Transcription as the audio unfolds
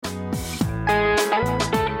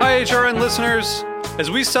HRN listeners.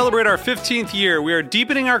 As we celebrate our 15th year, we are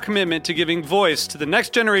deepening our commitment to giving voice to the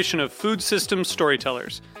next generation of food systems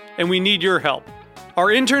storytellers, and we need your help. Our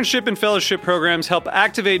internship and fellowship programs help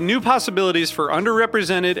activate new possibilities for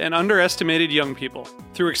underrepresented and underestimated young people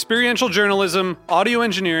through experiential journalism, audio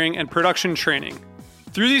engineering, and production training.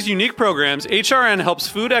 Through these unique programs, HRN helps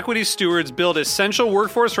food equity stewards build essential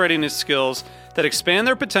workforce readiness skills that expand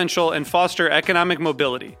their potential and foster economic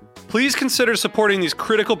mobility. Please consider supporting these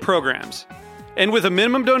critical programs. And with a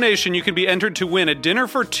minimum donation, you can be entered to win a dinner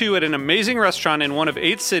for two at an amazing restaurant in one of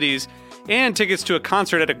 8 cities and tickets to a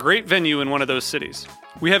concert at a great venue in one of those cities.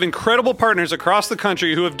 We have incredible partners across the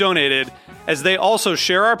country who have donated, as they also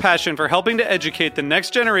share our passion for helping to educate the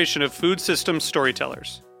next generation of food systems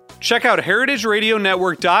storytellers. Check out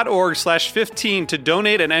heritageradionetwork.org/15 to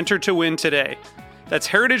donate and enter to win today. That's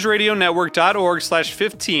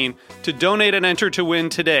heritageradionetwork.org/15 to donate and enter to win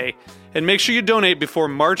today. And make sure you donate before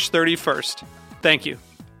March 31st. Thank you.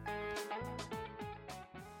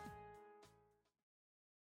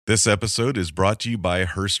 This episode is brought to you by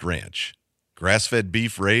Hearst Ranch, grass-fed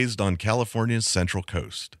beef raised on California's Central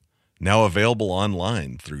Coast. Now available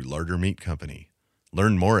online through Larder Meat Company.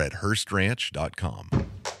 Learn more at HearstRanch.com.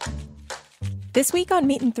 This week on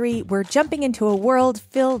Meat and Three, we're jumping into a world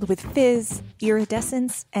filled with fizz,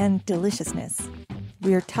 iridescence, and deliciousness.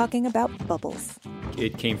 We're talking about bubbles.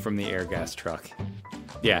 It came from the air gas truck.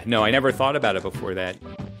 Yeah, no, I never thought about it before that.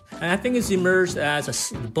 And I think it's emerged as a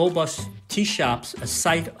Bulbous Tea Shops, a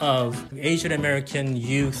site of Asian American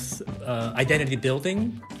youth identity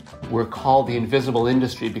building. We're called the invisible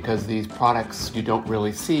industry because these products you don't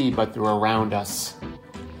really see, but they're around us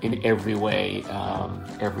in every way,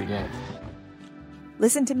 every day.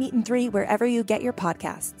 Listen to Meat and Three wherever you get your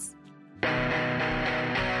podcasts.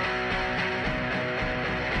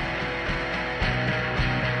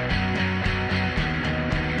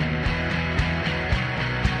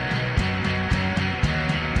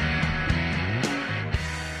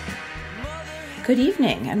 Good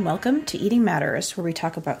evening, and welcome to Eating Matters, where we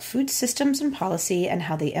talk about food systems and policy and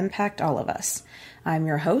how they impact all of us. I'm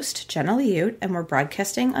your host, Jenna Liute, and we're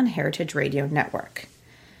broadcasting on Heritage Radio Network.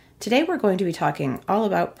 Today we're going to be talking all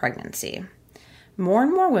about pregnancy. More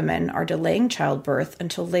and more women are delaying childbirth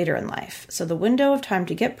until later in life, so the window of time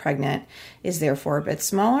to get pregnant is therefore a bit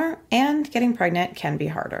smaller, and getting pregnant can be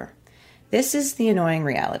harder. This is the annoying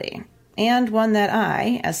reality, and one that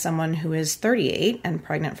I, as someone who is 38 and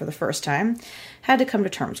pregnant for the first time, had to come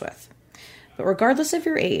to terms with. But regardless of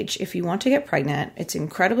your age, if you want to get pregnant, it's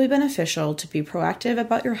incredibly beneficial to be proactive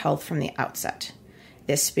about your health from the outset.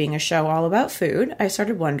 This being a show all about food, I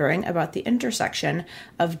started wondering about the intersection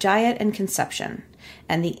of diet and conception,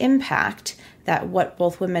 and the impact that what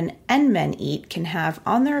both women and men eat can have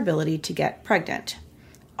on their ability to get pregnant.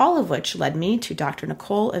 All of which led me to Dr.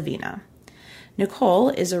 Nicole Avena. Nicole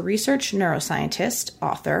is a research neuroscientist,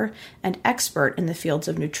 author, and expert in the fields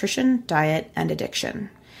of nutrition, diet, and addiction.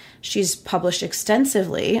 She's published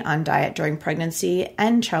extensively on diet during pregnancy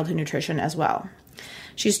and childhood nutrition as well.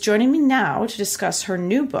 She's joining me now to discuss her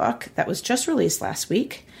new book that was just released last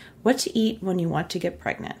week, What to Eat When You Want to Get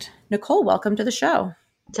Pregnant. Nicole, welcome to the show.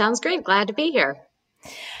 Sounds great. Glad to be here.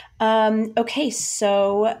 Okay,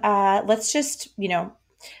 so let's just,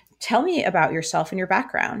 tell me about yourself and your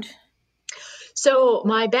background. So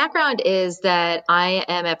my background is that I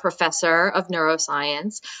am a professor of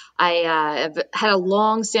neuroscience. I have had a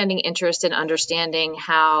long-standing interest in understanding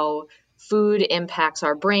how food impacts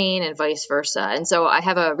our brain and vice versa. And so I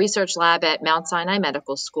have a research lab at Mount Sinai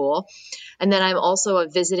Medical School. And then I'm also a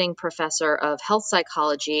visiting professor of health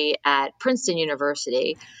psychology at Princeton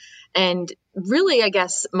University. And really, I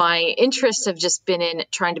guess my interests have just been in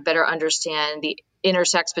trying to better understand the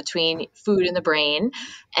intersects between food and the brain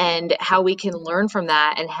and how we can learn from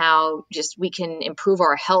that and how just we can improve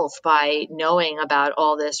our health by knowing about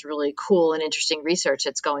all this really cool and interesting research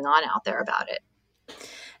that's going on out there about it.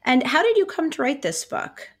 And how did you come to write this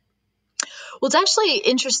book? Well, it's actually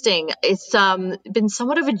interesting. It's been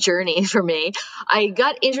somewhat of a journey for me. I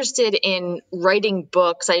got interested in writing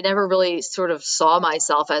books. I never really sort of saw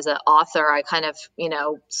myself as an author. I kind of,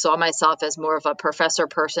 saw myself as more of a professor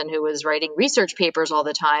person who was writing research papers all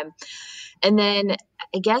the time. And then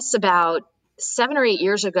I guess about 7 or 8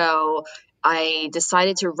 years ago, I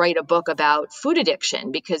decided to write a book about food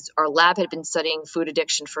addiction because our lab had been studying food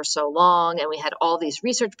addiction for so long and we had all these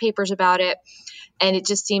research papers about it. And it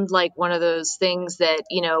just seemed like one of those things that,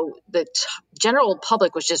 the general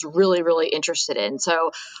public was just really, really interested in. So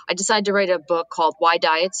I decided to write a book called Why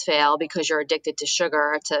Diets Fail Because You're Addicted to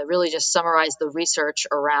Sugar to really just summarize the research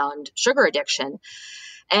around sugar addiction.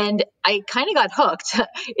 And I kind of got hooked.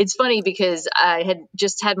 It's funny because I had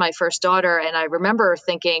just had my first daughter, and I remember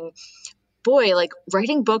thinking, boy, like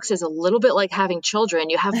writing books is a little bit like having children.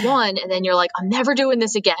 You have one and then you're like, I'm never doing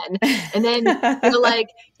this again. And then you're like,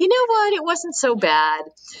 you know what? It wasn't so bad.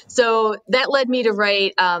 So that led me to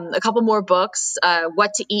write a couple more books,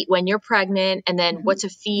 What to Eat When You're Pregnant, and then What to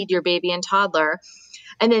Feed Your Baby and Toddler.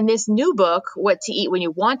 And then this new book, What to Eat When You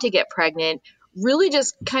Want to Get Pregnant, really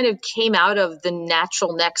just kind of came out of the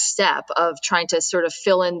natural next step of trying to sort of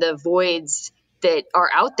fill in the voids that are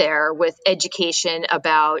out there with education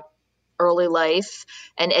about early life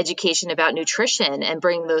and education about nutrition and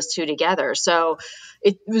bringing those two together. So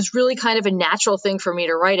it was really kind of a natural thing for me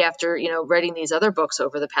to write after, writing these other books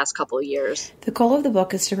over the past couple of years. The goal of the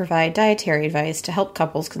book is to provide dietary advice to help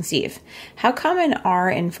couples conceive. How common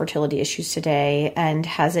are infertility issues today, and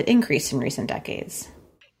has it increased in recent decades?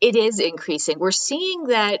 It is increasing. We're seeing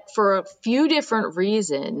that for a few different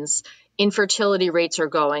reasons, infertility rates are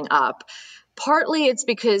going up. Partly it's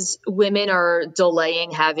because women are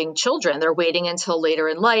delaying having children. They're waiting until later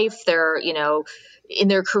in life. They're, in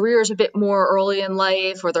their careers a bit more early in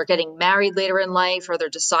life, or they're getting married later in life, or they're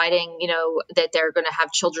deciding, that they're going to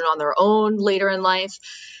have children on their own later in life.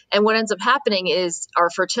 And what ends up happening is our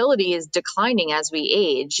fertility is declining as we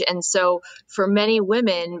age. And so for many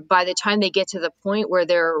women, by the time they get to the point where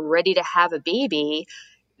they're ready to have a baby,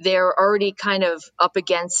 they're already kind of up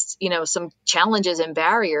against, some challenges and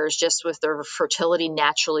barriers just with their fertility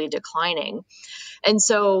naturally declining. And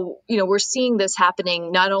so, we're seeing this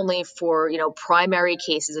happening not only for, primary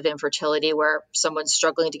cases of infertility where someone's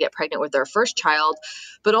struggling to get pregnant with their first child,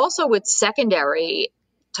 but also with secondary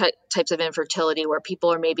types of infertility where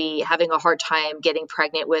people are maybe having a hard time getting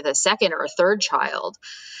pregnant with a second or a third child.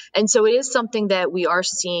 And so it is something that we are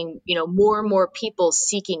seeing, more and more people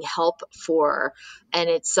seeking help for. And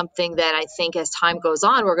it's something that I think as time goes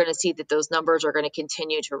on, we're going to see that those numbers are going to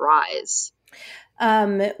continue to rise.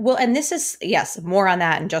 Well, and this is, yes, more on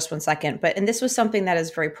that in just one second, and this was something that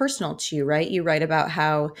is very personal to you, right? You write about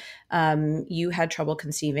how you had trouble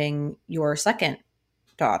conceiving your second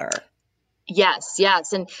daughter. Yes.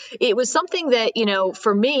 And it was something that,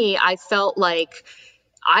 for me, I felt like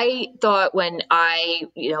I thought when I,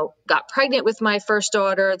 got pregnant with my first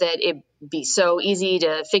daughter that it'd be so easy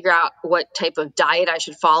to figure out what type of diet I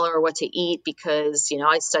should follow or what to eat because,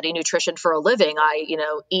 I study nutrition for a living. I,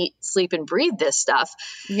 eat, sleep, and breathe this stuff.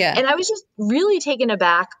 Yeah. And I was just really taken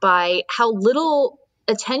aback by how little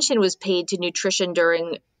attention was paid to nutrition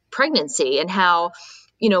during pregnancy and how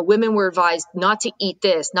women were advised not to eat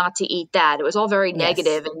this, not to eat that. It was all very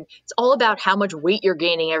negative. And it's all about how much weight you're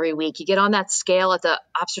gaining every week. You get on that scale at the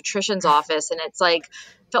obstetrician's office and it's like,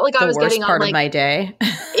 felt like I was getting on part of my day.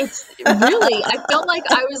 It's really, I felt like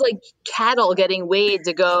I was like cattle getting weighed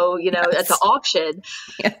to go, at the auction.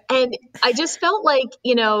 Yeah. And I just felt like,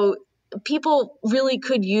 people really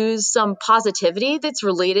could use some positivity that's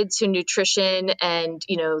related to nutrition and,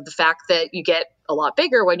 the fact that you get a lot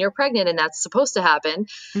bigger when you're pregnant and that's supposed to happen.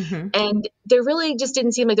 Mm-hmm. And there really just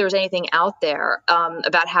didn't seem like there was anything out there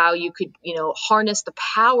about how you could, harness the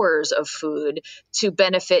powers of food to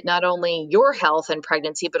benefit not only your health and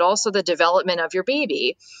pregnancy, but also the development of your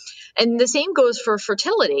baby. And the same goes for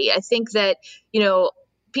fertility. I think that,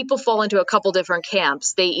 people fall into a couple different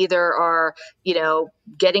camps. They either are,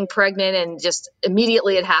 getting pregnant and just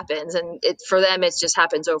immediately it happens. And for them, it just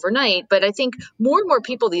happens overnight. But I think more and more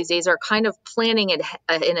people these days are kind of planning it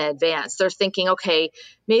in advance. They're thinking, okay,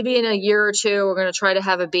 maybe in a year or two, we're going to try to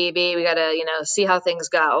have a baby. We got to, see how things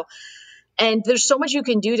go. And there's so much you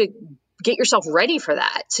can do to get yourself ready for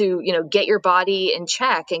that, to, get your body in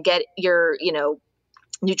check and get your,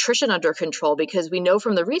 nutrition under control, because we know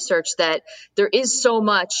from the research that there is so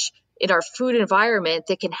much in our food environment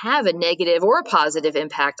that can have a negative or a positive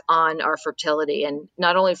impact on our fertility, and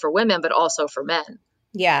not only for women, but also for men.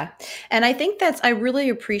 Yeah. And I think I really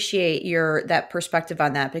appreciate that perspective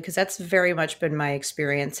on that, because that's very much been my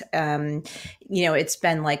experience. It's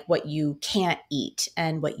been like what you can't eat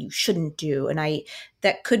and what you shouldn't do. And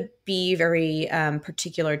that could be very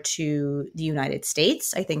particular to the United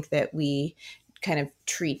States. I think that we kind of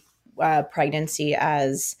treat pregnancy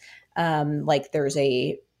as like there's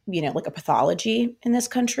a like a pathology in this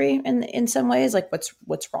country in some ways, like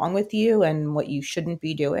what's wrong with you and what you shouldn't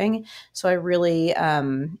be doing. So I really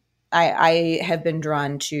I have been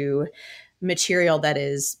drawn to material that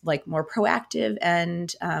is like more proactive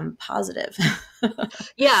and positive.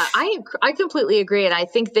 Yeah, I completely agree. And I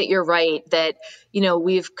think that you're right that,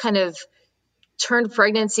 we've kind of turned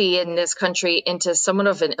pregnancy in this country into somewhat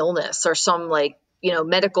of an illness or some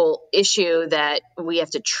medical issue that we have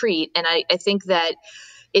to treat. And I think that,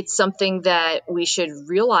 it's something that we should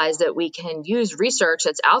realize that we can use research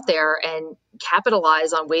that's out there and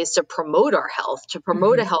capitalize on ways to promote our health, to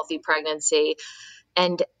promote a healthy pregnancy.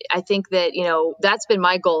 And I think that, that's been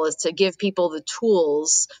my goal, is to give people the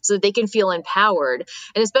tools so that they can feel empowered.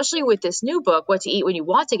 And especially with this new book, What to Eat When You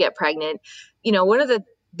Want to Get Pregnant, one of the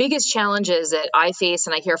biggest challenges that I face,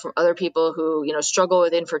 and I hear from other people who, struggle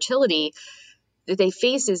with infertility, that they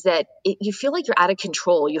face is that you feel like you're out of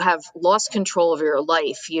control. You have lost control of your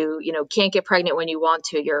life. You can't get pregnant when you want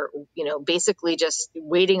to. You're, basically just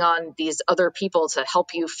waiting on these other people to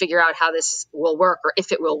help you figure out how this will work or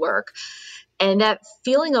if it will work. And that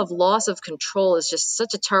feeling of loss of control is just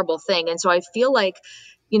such a terrible thing. And so I feel like,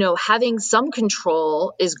 having some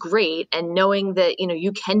control is great, and knowing that,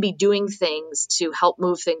 you can be doing things to help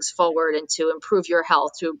move things forward and to improve your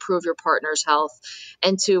health, to improve your partner's health,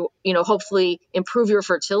 and to, hopefully improve your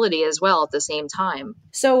fertility as well at the same time.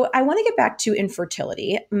 So I want to get back to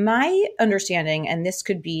infertility. My understanding, and this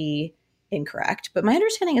could be incorrect, but my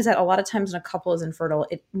understanding is that a lot of times when a couple is infertile,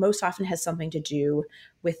 it most often has something to do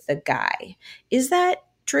with the guy. Is that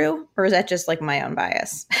true, or is that just like my own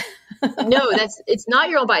bias? No, it's not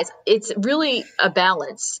your own bias. It's really a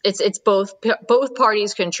balance. It's both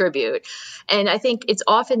parties contribute. And I think it's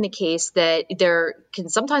often the case that there can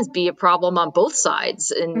sometimes be a problem on both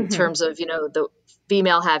sides in terms of, the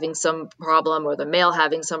female having some problem or the male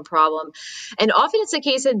having some problem. And often it's the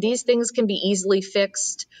case that these things can be easily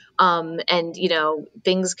fixed. And,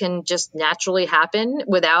 things can just naturally happen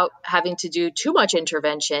without having to do too much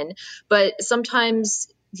intervention. But sometimes,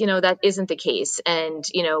 that isn't the case. And,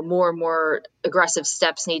 more and more aggressive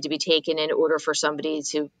steps need to be taken in order for somebody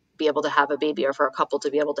to be able to have a baby, or for a couple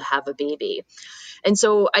to be able to have a baby. And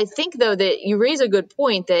so I think, though, that you raise a good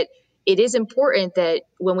point, that it is important that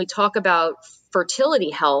when we talk about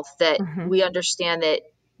fertility health, that we understand that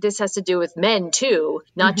this has to do with men too,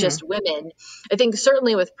 not just women. I think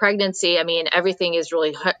certainly with pregnancy, everything is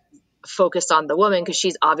really focused on the woman because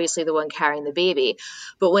she's obviously the one carrying the baby.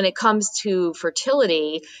 But when it comes to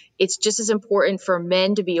fertility, it's just as important for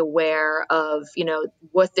men to be aware of,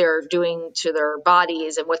 what they're doing to their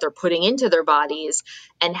bodies and what they're putting into their bodies,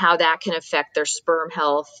 and how that can affect their sperm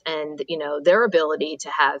health and, their ability to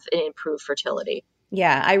have an improved fertility.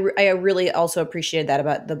 Yeah, I really also appreciated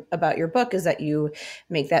that about your book, is that you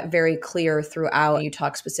make that very clear throughout. You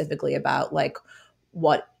talk specifically about like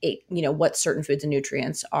what certain foods and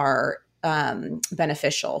nutrients are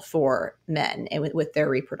beneficial for men and with their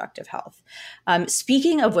reproductive health.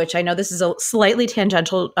 Speaking of which, I know this is a slightly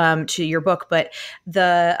tangential to your book, but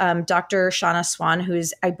the Dr. Shauna Swan,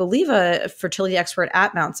 who's, I believe, a fertility expert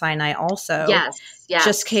at Mount Sinai also,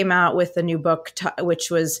 just came out with a new book, which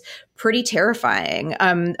was pretty terrifying,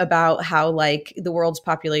 about how like the world's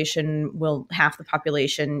population half the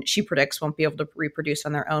population, she predicts, won't be able to reproduce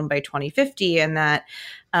on their own by 2050. And that,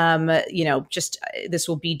 this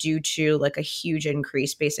will be due to like a huge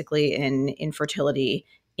increase basically in infertility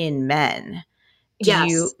in men.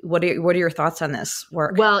 What are your thoughts on this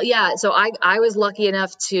work? Well, yeah. So I was lucky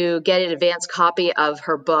enough to get an advanced copy of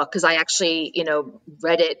her book, because I actually,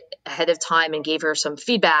 read it ahead of time and gave her some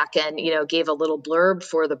feedback and, gave a little blurb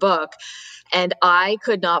for the book. And I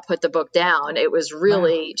could not put the book down. It was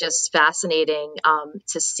really just fascinating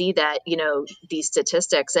to see that, these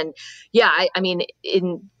statistics. And yeah,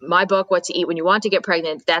 in my book, What to Eat When You Want to Get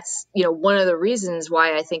Pregnant, that's, one of the reasons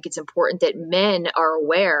why I think it's important that men are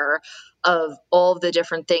aware of all of the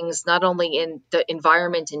different things, not only in the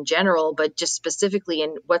environment in general, but just specifically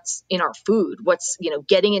in what's in our food, what's,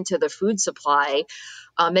 getting into the food supply.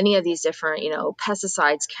 Many of these different,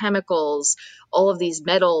 pesticides, chemicals, all of these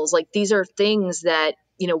metals, like these are things that,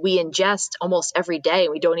 we ingest almost every day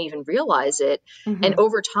and we don't even realize it. And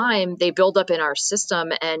over time, they build up in our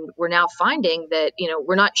system, and we're now finding that,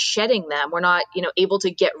 we're not shedding them. We're not, able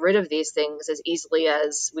to get rid of these things as easily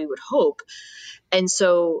as we would hope. And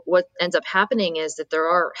so what ends up happening is that there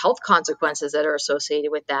are health consequences that are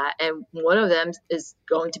associated with that. And one of them is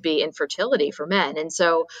going to be infertility for men. And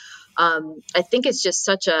so I think it's just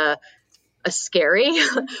such a scary,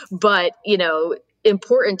 but,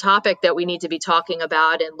 important topic that we need to be talking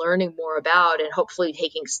about and learning more about, and hopefully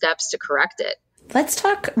taking steps to correct it. Let's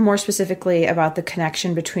talk more specifically about the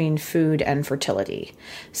connection between food and fertility.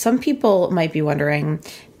 Some people might be wondering,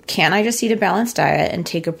 can I just eat a balanced diet and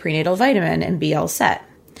take a prenatal vitamin and be all set?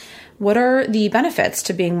 What are the benefits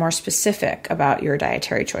to being more specific about your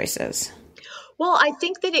dietary choices? Well, I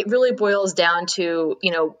think that it really boils down to,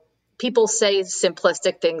 people say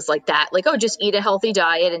simplistic things like that, like, oh, just eat a healthy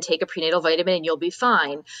diet and take a prenatal vitamin and you'll be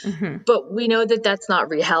fine. But we know that that's not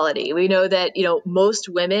reality. We know that, most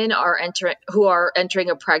women who are entering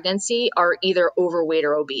a pregnancy are either overweight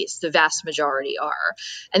or obese. The vast majority are.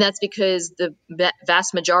 And that's because the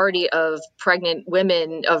vast majority of pregnant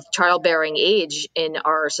women of childbearing age in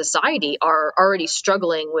our society are already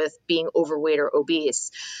struggling with being overweight or obese.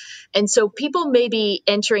 And so people may be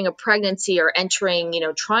entering a pregnancy or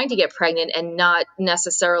trying to get pregnant and not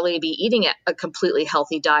necessarily be eating a completely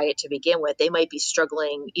healthy diet to begin with. They might be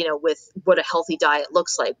struggling, with what a healthy diet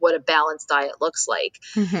looks like, what a balanced diet looks like.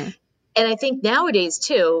 And I think nowadays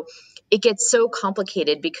too, it gets so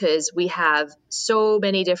complicated because we have so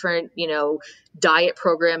many different, diet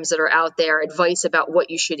programs that are out there, advice about what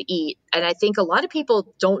you should eat. And I think a lot of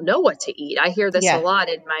people don't know what to eat. I hear this a lot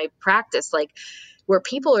in my practice, like, where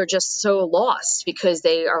people are just so lost because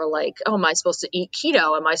they are like, oh, am I supposed to eat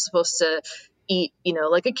keto? Am I supposed to eat,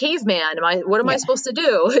 like a caveman? What am I supposed to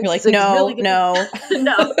do? You're like, no, no,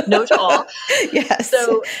 no to all. Yes.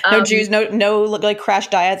 So no juice, no like crash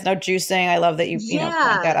diets, no juicing. I love that you point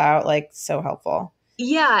that out. Like, so helpful.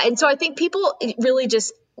 Yeah. And so I think people really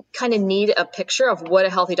just kind of need a picture of what a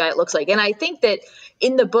healthy diet looks like. And I think that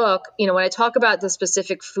in the book, when I talk about the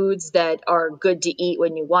specific foods that are good to eat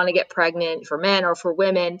when you want to get pregnant for men or for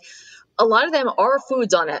women, a lot of them are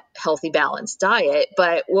foods on a healthy, balanced diet.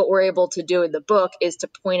 But what we're able to do in the book is to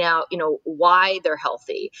point out, why they're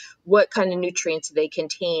healthy, what kind of nutrients they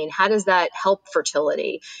contain, how does that help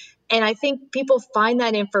fertility? And I think people find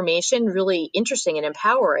that information really interesting and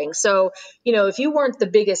empowering. So, if you weren't the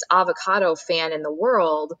biggest avocado fan in the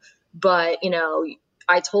world, but,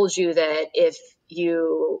 I told you that if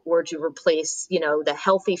you were to replace, the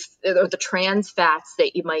healthy or the trans fats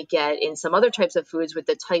that you might get in some other types of foods with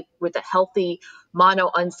the healthy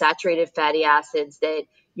monounsaturated fatty acids that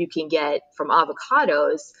you can get from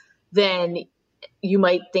avocados, then you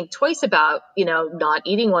might think twice about, not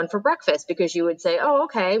eating one for breakfast, because you would say, oh,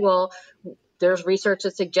 okay, well, there's research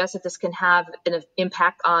that suggests that this can have an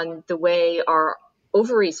impact on the way our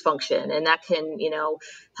ovaries function. And that can,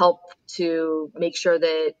 help to make sure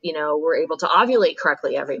that, we're able to ovulate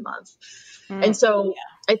correctly every month. And so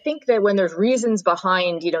I think that when there's reasons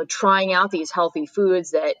behind, trying out these healthy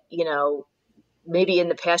foods that, maybe in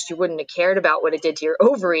the past you wouldn't have cared about what it did to your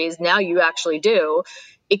ovaries, now you actually do,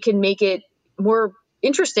 it can make it more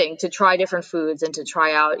interesting to try different foods and to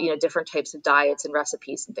try out, different types of diets and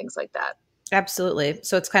recipes and things like that. Absolutely.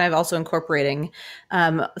 So it's kind of also incorporating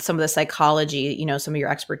some of the psychology, some of your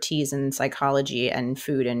expertise in psychology and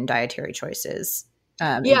food and dietary choices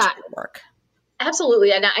into your work.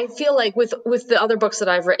 Absolutely. And I feel like with the other books that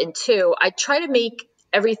I've written too, I try to make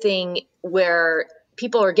everything where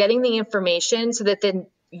people are getting the information so that then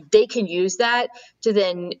they can use that to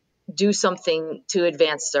then do something to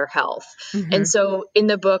advance their health. And so in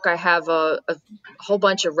the book, I have a whole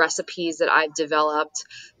bunch of recipes that I've developed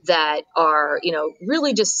that are,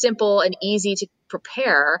 really just simple and easy to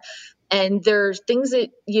prepare. And there's things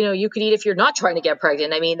that, you could eat if you're not trying to get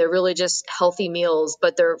pregnant. I mean, they're really just healthy meals,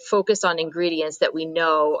 but they're focused on ingredients that we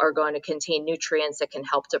know are going to contain nutrients that can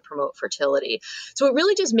help to promote fertility. So it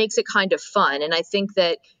really just makes it kind of fun. And I think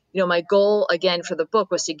that, my goal again for the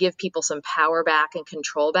book was to give people some power back and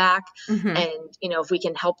control back. And, if we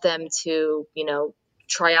can help them to,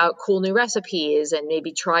 try out cool new recipes and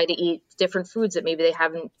maybe try to eat different foods that maybe they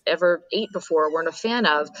haven't ever ate before or weren't a fan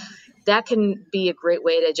of, that can be a great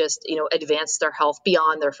way to just, advance their health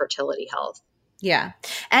beyond their fertility health. Yeah.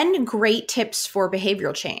 And great tips for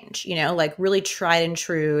behavioral change, like really tried and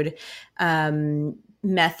true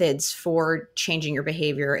methods for changing your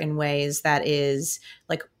behavior in ways that is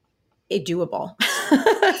like doable,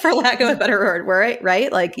 for lack of a better word,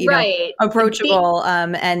 right? Like, right. Approachable.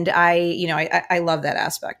 And I love that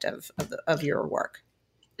aspect of your work.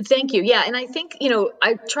 Thank you. Yeah. And I think,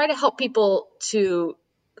 I try to help people to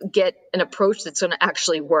get an approach that's going to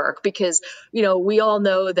actually work, because, we all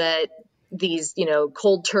know that these,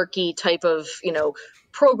 cold turkey type of,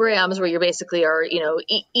 programs where you basically are,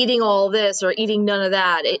 eating all this or eating none of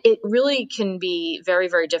that, it really can be very,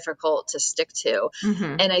 very difficult to stick to.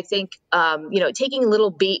 And I think, taking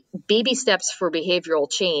little baby steps for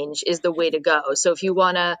behavioral change is the way to go. So if you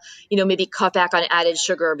want to, maybe cut back on added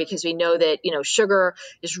sugar, because we know that, sugar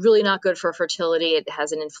is really not good for fertility. It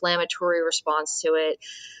has an inflammatory response to it.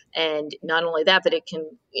 And not only that, but it can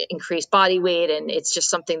increase body weight. And it's just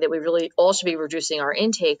something that we really all should be reducing our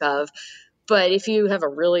intake of. But if you have a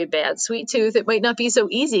really bad sweet tooth, it might not be so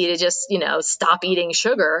easy to just, stop eating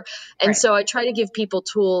sugar. And so I try to give people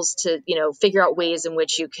tools to, figure out ways in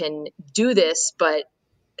which you can do this, but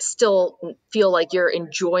still feel like you're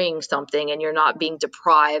enjoying something and you're not being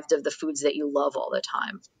deprived of the foods that you love all the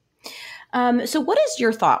time. So what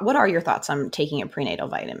are your thoughts on taking a prenatal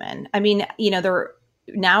vitamin? I mean,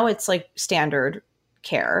 now it's like standard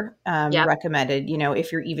care, recommended,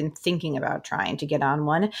 if you're even thinking about trying to get on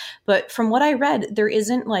one. But from what I read, there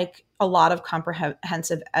isn't like a lot of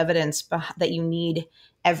comprehensive evidence that you need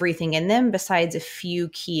everything in them besides a few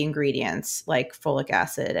key ingredients like folic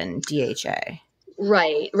acid and DHA.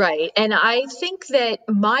 Right. And I think that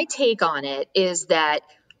my take on it is that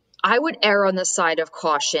I would err on the side of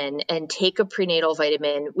caution and take a prenatal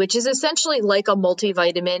vitamin, which is essentially like a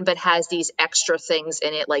multivitamin, but has these extra things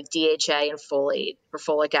in it like DHA and folate or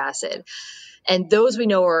folic acid. And those we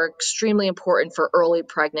know are extremely important for early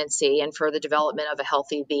pregnancy and for the development of a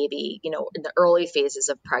healthy baby, in the early phases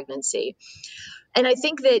of pregnancy. And I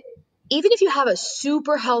think that even if you have a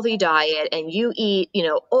super healthy diet and you eat,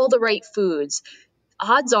 all the right foods,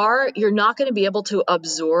 odds are you're not going to be able to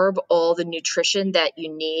absorb all the nutrition that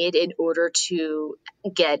you need in order to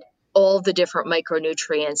get all the different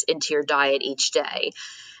micronutrients into your diet each day.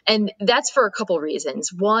 And that's for a couple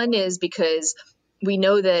reasons. One is because we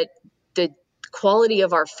know that the quality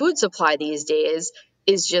of our food supply these days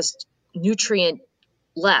is just nutrient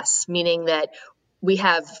less, meaning that we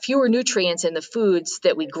have fewer nutrients in the foods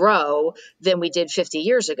that we grow than we did 50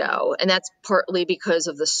 years ago. And that's partly because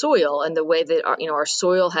of the soil and the way that our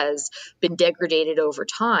soil has been degraded over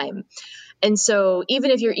time. And so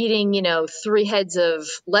even if you're eating, 3 heads of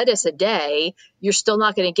lettuce a day, you're still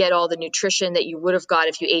not going to get all the nutrition that you would have got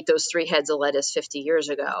if you ate those 3 heads of lettuce 50 years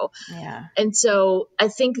ago. Yeah. And so I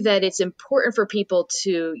think that it's important for people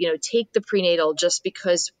to, take the prenatal just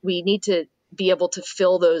because we need to be able to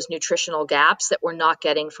fill those nutritional gaps that we're not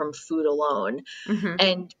getting from food alone. Mm-hmm.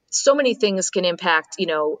 And so many things can impact,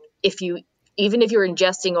 even if you're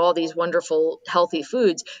ingesting all these wonderful healthy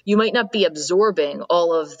foods, you might not be absorbing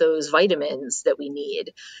all of those vitamins that we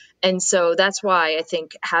need. And so that's why I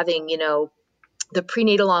think having, the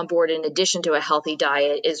prenatal on board in addition to a healthy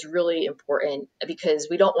diet is really important, because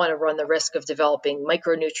we don't want to run the risk of developing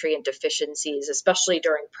micronutrient deficiencies, especially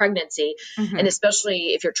during pregnancy. Mm-hmm. And especially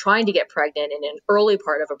if you're trying to get pregnant in an early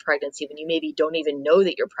part of a pregnancy when you maybe don't even know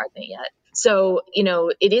that you're pregnant yet. So,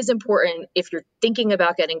 it is important if you're thinking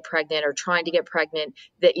about getting pregnant or trying to get pregnant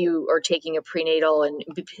that you are taking a prenatal and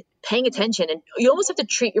be paying attention. And you almost have to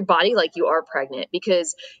treat your body like you are pregnant,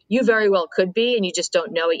 because you very well could be, and you just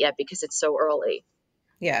don't know it yet because it's so early.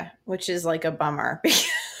 Yeah, which is like a bummer.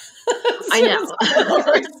 I know.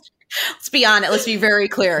 Let's be honest. Let's be very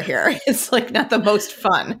clear here. It's like not the most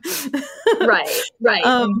fun. Right. But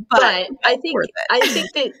I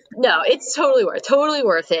think that no, it's totally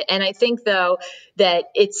worth it. And I think though that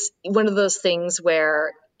it's one of those things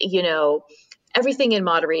where, everything in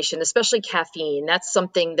moderation, especially caffeine. That's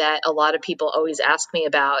something that a lot of people always ask me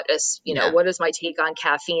about what is my take on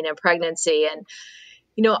caffeine and pregnancy? And,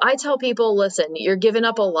 I tell people, listen, you're giving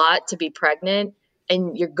up a lot to be pregnant,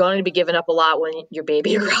 and you're going to be giving up a lot when your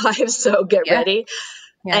baby arrives. So get ready.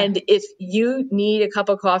 Yeah. And if you need a cup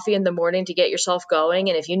of coffee in the morning to get yourself going,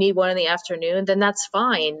 and if you need one in the afternoon, then that's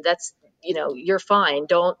fine. That's, you're fine.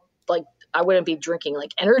 I wouldn't be drinking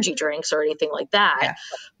like energy drinks or anything like that. Yeah.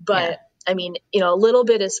 But I mean, a little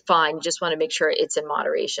bit is fine. You just want to make sure it's in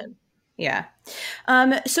moderation. Yeah.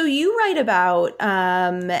 So you write about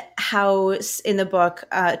how in the book,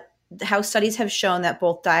 how studies have shown that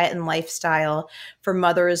both diet and lifestyle for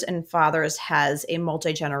mothers and fathers has a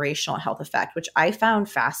multi-generational health effect, which I found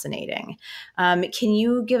fascinating. Can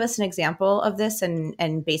you give us an example of this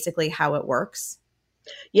and basically how it works?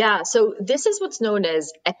 Yeah, so this is what's known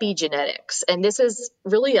as epigenetics. And this is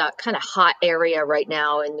really a kind of hot area right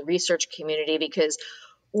now in the research community, because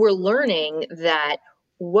we're learning that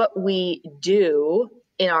what we do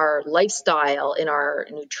in our lifestyle, in our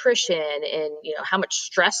nutrition, and how much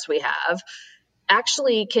stress we have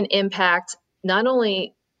actually can impact not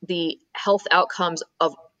only the health outcomes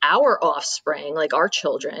of our offspring, like our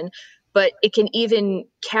children, but it can even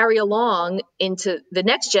carry along into the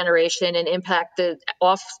next generation and impact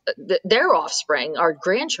their offspring, our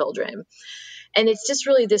grandchildren. And it's just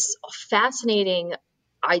really this fascinating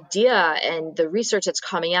idea, and the research that's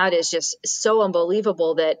coming out is just so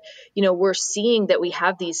unbelievable that, we're seeing that we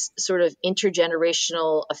have these sort of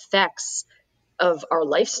intergenerational effects of our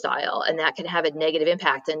lifestyle, and that can have a negative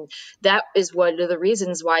impact. And that is one of the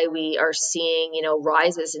reasons why we are seeing,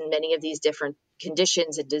 rises in many of these different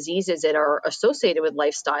conditions and diseases that are associated with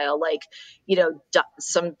lifestyle, like,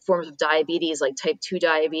 some forms of diabetes, like type 2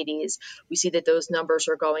 diabetes. We see that those numbers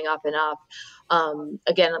are going up and up.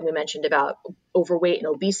 Again, we mentioned about overweight and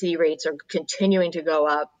obesity rates are continuing to go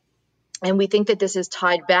up. And we think that this is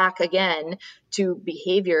tied back again to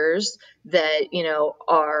behaviors that,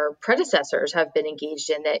 our predecessors have been engaged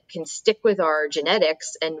in that can stick with our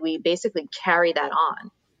genetics, and we basically carry that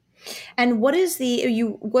on. And what is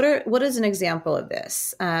what is an example of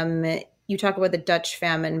this? You talk about the Dutch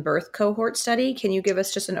famine birth cohort study. Can you give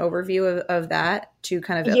us just an overview of that to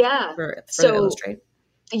kind of further illustrate?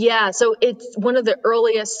 Yeah, so it's one of the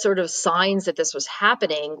earliest sort of signs that this was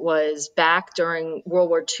happening was back during World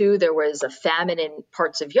War II. There was a famine in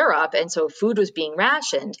parts of Europe, and so food was being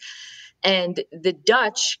rationed. And the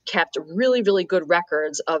Dutch kept really, really good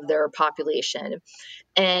records of their population.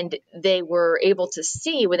 And they were able to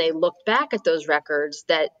see when they looked back at those records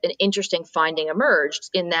that an interesting finding emerged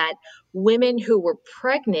in that women who were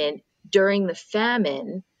pregnant during the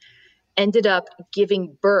famine ended up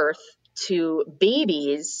giving birth to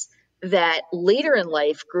babies that later in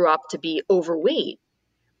life grew up to be overweight.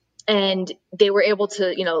 And they were able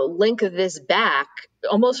to, link this back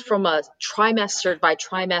almost from a trimester by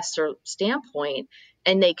trimester standpoint.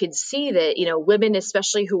 And they could see that, women,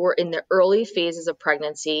 especially who were in the early phases of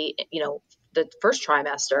pregnancy, the first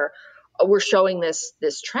trimester, were showing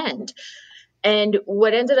this trend. And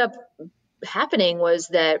what ended up happening was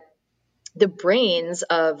that the brains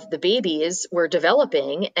of the babies were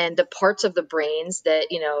developing, and the parts of the brains that,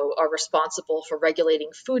 are responsible for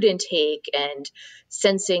regulating food intake and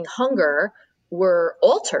sensing hunger were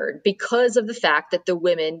altered because of the fact that the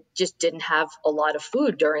women just didn't have a lot of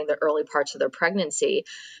food during the early parts of their pregnancy.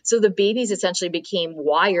 So the babies essentially became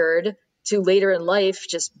wired to later in life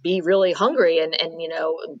just be really hungry and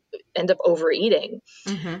end up overeating.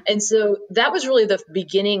 Mm-hmm. And so that was really the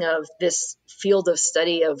beginning of this field of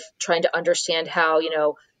study of trying to understand how,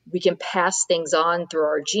 we can pass things on through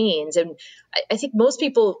our genes. And I think most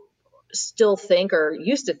people still think, or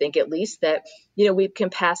used to think at least, that, we can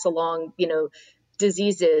pass along,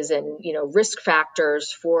 diseases and, risk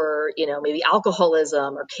factors for, maybe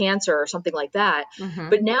alcoholism or cancer or something like that. Mm-hmm.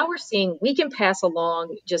 But now we're seeing we can pass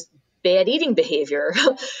along just bad eating behavior.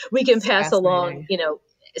 We can pass along,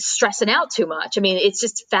 stressing out too much. I mean, it's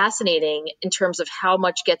just fascinating in terms of how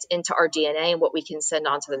much gets into our DNA and what we can send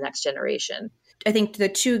on to the next generation. I think the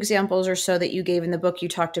two examples or so that you gave in the book, you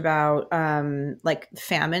talked about like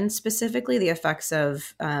famine specifically, the effects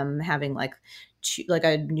of having like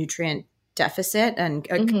a nutrient deficit and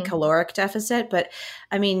a caloric deficit. But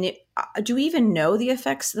I mean, do we even know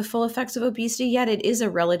the full effects of obesity yet? It is a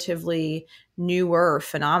relatively newer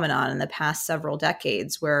phenomenon in the past several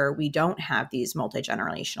decades where we don't have these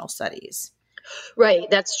multi-generational studies. Right,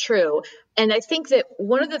 that's true. And I think that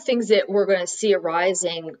one of the things that we're going to see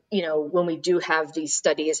arising, when we do have these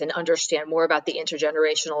studies and understand more about the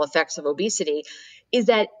intergenerational effects of obesity, is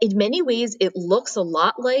that in many ways it looks a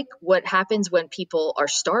lot like what happens when people are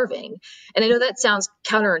starving. And I know that sounds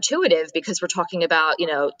counterintuitive because we're talking about,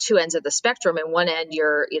 two ends of the spectrum. And one end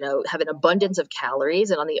you're, have an abundance of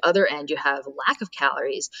calories, and on the other end you have lack of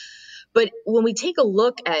calories. But when we take a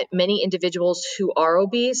look at many individuals who are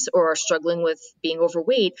obese or are struggling with being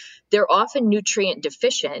overweight, they're often nutrient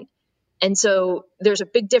deficient. And so there's a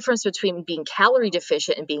big difference between being calorie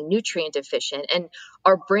deficient and being nutrient deficient. And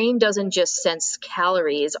our brain doesn't just sense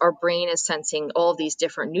calories. Our brain is sensing all these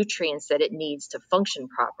different nutrients that it needs to function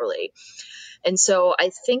properly. And so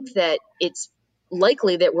I think that it's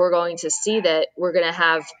likely that we're going to see that we're going to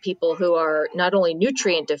have people who are not only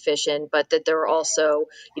nutrient deficient, but that they're also,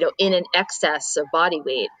 in an excess of body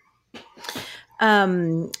weight.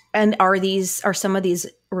 And are some of these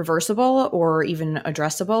reversible or even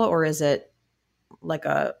addressable, or is it like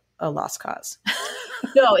a lost cause?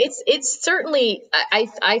 No, it's certainly,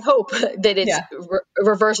 I hope that it's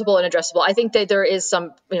reversible and addressable. I think that there is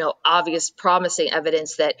some, obvious promising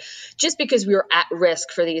evidence that just because we are at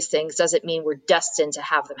risk for these things doesn't mean we're destined to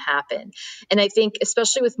have them happen. And I think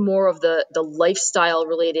especially with more of the lifestyle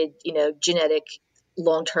related, genetic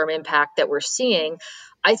long-term impact that we're seeing,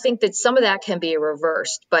 I think that some of that can be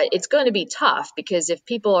reversed, but it's going to be tough because if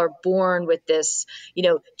people are born with this,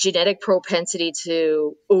 genetic propensity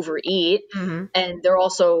to overeat, and they're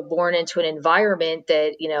also born into an environment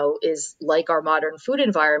that, is like our modern food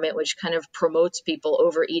environment, which kind of promotes people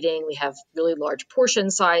overeating. We have really large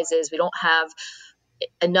portion sizes. We don't have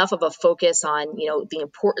enough of a focus on, the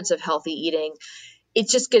importance of healthy eating.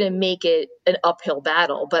 It's just going to make it an uphill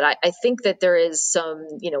battle. But I think that there is some,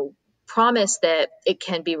 promise that it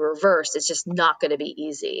can be reversed. It's just not going to be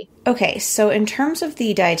easy. Okay, so in terms of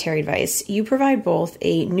the dietary advice, you provide both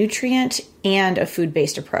a nutrient and a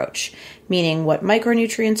food-based approach, meaning what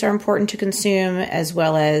micronutrients are important to consume, as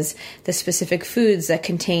well as the specific foods that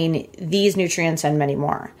contain these nutrients and many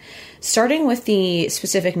more. Starting with the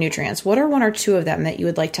specific nutrients, what are one or two of them that you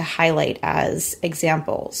would like to highlight as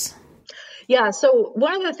examples? Yeah, so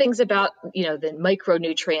one of the things about, the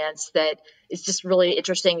micronutrients that is just really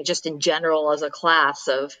interesting just in general as a class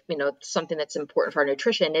of, something that's important for our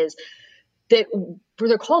nutrition is that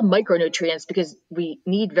they're called micronutrients because we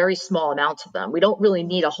need very small amounts of them. We don't really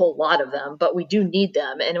need a whole lot of them, but we do need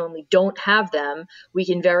them. And when we don't have them, we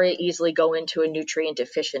can very easily go into a nutrient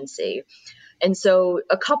deficiency. And so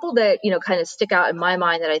a couple that, kind of stick out in my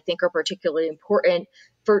mind that I think are particularly important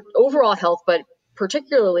for overall health, but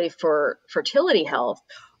particularly for fertility health,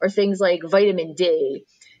 are things like vitamin D.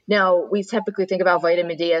 Now, we typically think about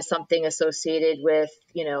vitamin D as something associated with,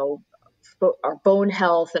 our bone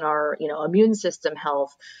health and our, immune system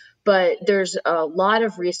health. But there's a lot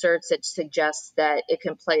of research that suggests that it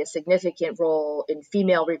can play a significant role in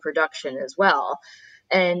female reproduction as well.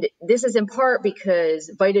 And this is in part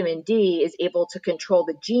because vitamin D is able to control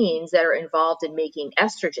the genes that are involved in making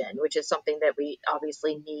estrogen, which is something that we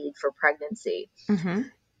obviously need for pregnancy. Mm-hmm.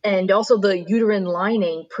 And also the uterine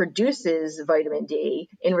lining produces vitamin D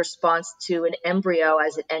in response to an embryo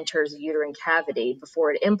as it enters the uterine cavity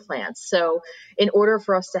before it implants. So in order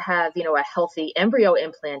for us to have, a healthy embryo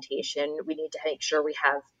implantation, we need to make sure we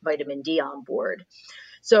have vitamin D on board.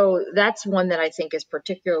 So that's one that I think is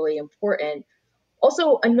particularly important.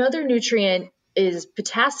 Also, another nutrient is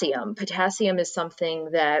potassium. Potassium is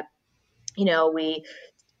something that, we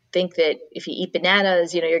think that if you eat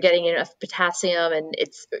bananas, you're getting enough potassium, and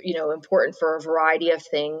it's, important for a variety of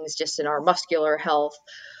things just in our muscular health.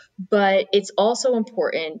 But it's also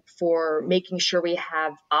important for making sure we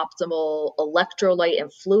have optimal electrolyte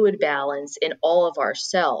and fluid balance in all of our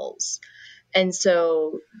cells. And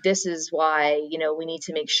so this is why, we need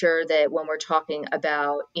to make sure that when we're talking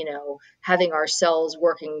about, having our cells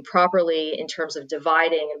working properly in terms of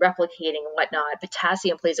dividing and replicating and whatnot,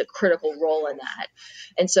 potassium plays a critical role in that.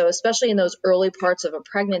 And so especially in those early parts of a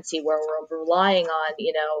pregnancy where we're relying on,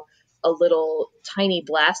 a little tiny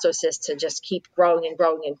blastocyst to just keep growing and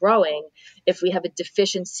growing and growing, if we have a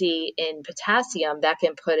deficiency in potassium, that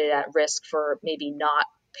can put it at risk for maybe not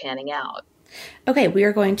panning out. Okay, we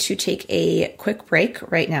are going to take a quick break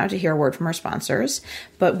right now to hear a word from our sponsors.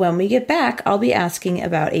 But when we get back, I'll be asking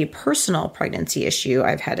about a personal pregnancy issue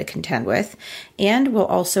I've had to contend with. And we'll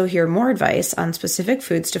also hear more advice on specific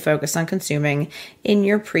foods to focus on consuming in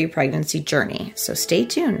your pre-pregnancy journey. So stay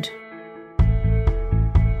tuned.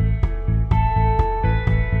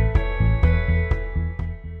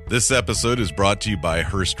 This episode is brought to you by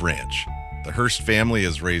Hearst Ranch. The Hearst family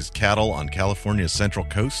has raised cattle on California's Central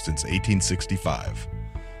Coast since 1865.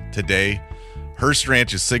 Today, Hearst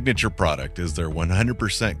Ranch's signature product is their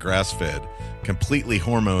 100% grass-fed, completely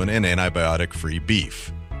hormone and antibiotic-free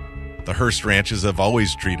beef. The Hearst Ranches have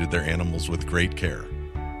always treated their animals with great care.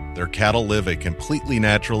 Their cattle live a completely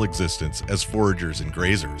natural existence as foragers and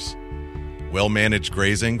grazers. Well-managed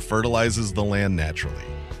grazing fertilizes the land naturally,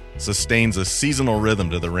 sustains a seasonal rhythm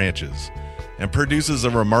to the ranches, and produces a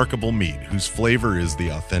remarkable meat whose flavor is the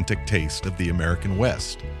authentic taste of the American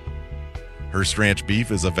West. Hearst Ranch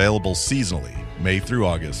beef is available seasonally, May through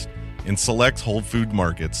August, in select whole food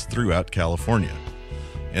markets throughout California,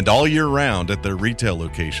 and all year round at their retail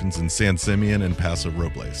locations in San Simeon and Paso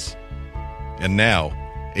Robles. And now,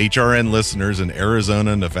 HRN listeners in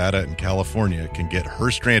Arizona, Nevada, and California can get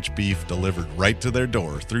Hearst Ranch beef delivered right to their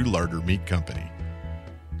door through Larder Meat Company.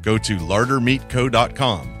 Go to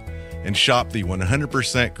lardermeatco.com and shop the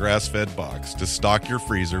 100% grass-fed box to stock your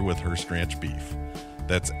freezer with Hearst Ranch beef.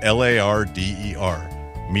 That's LARDER,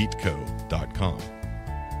 meatco.com.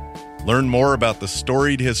 Learn more about the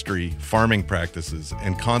storied history, farming practices,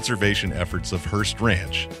 and conservation efforts of Hearst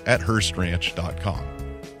Ranch at HearstRanch.com.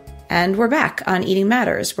 And we're back on Eating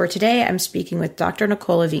Matters, where today I'm speaking with Dr.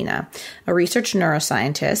 Nicole Avina, a research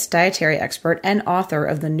neuroscientist, dietary expert, and author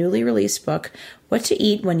of the newly released book, What to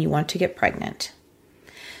Eat When You Want to Get Pregnant.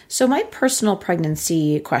 So my personal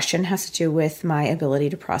pregnancy question has to do with my ability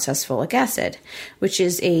to process folic acid, which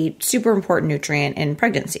is a super important nutrient in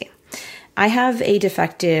pregnancy. I have a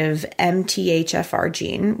defective MTHFR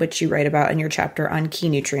gene, which you write about in your chapter on key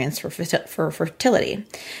nutrients for fertility.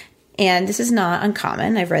 And this is not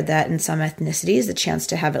uncommon. I've read that in some ethnicities, the chance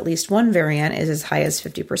to have at least one variant is as high as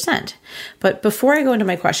 50%. But before I go into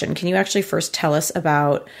my question, can you actually first tell us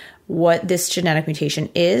about what this genetic mutation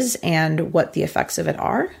is and what the effects of it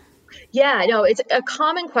are? Yeah, no, it's a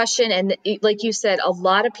common question. And like you said, a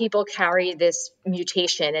lot of people carry this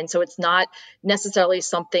mutation. And so it's not necessarily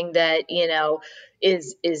something that,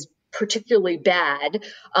 is particularly bad.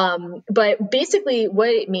 But basically, what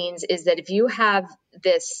it means is that if you have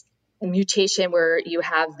this mutation where you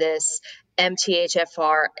have this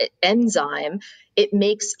MTHFR enzyme, it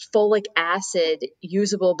makes folic acid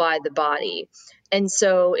usable by the body. And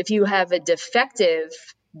so if you have a defective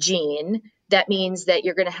gene, that means that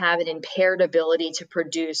you're going to have an impaired ability to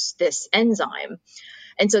produce this enzyme.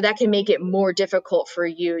 And so that can make it more difficult for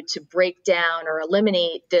you to break down or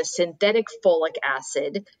eliminate the synthetic folic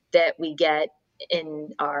acid that we get in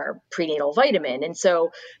our prenatal vitamin. And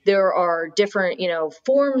so there are different,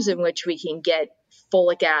 forms in which we can get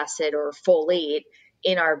folic acid or folate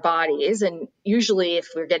in our bodies. And usually if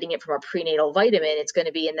we're getting it from a prenatal vitamin, it's going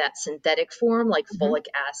to be in that synthetic form, like folic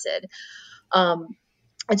acid.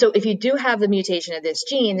 And so if you do have the mutation of this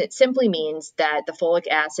gene, it simply means that the folic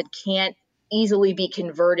acid can't easily be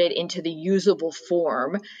converted into the usable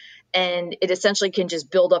form, and it essentially can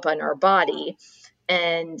just build up on our body.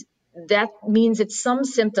 And that means that some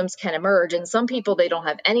symptoms can emerge. And some people, they don't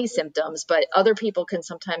have any symptoms, but other people can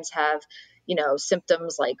sometimes have,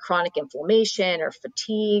 symptoms like chronic inflammation or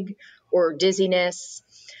fatigue or dizziness.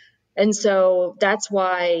 And so that's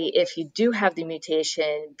why if you do have the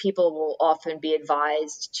mutation, people will often be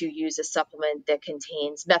advised to use a supplement that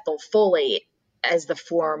contains methylfolate as the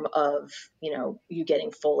form of, you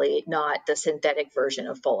getting folate, not the synthetic version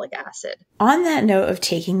of folic acid. On that note of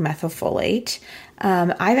taking methylfolate,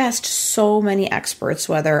 I've asked so many experts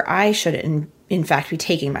whether I should in fact be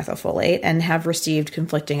taking methylfolate and have received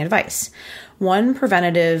conflicting advice. One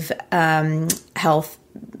preventative health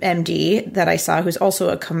MD that I saw, who's also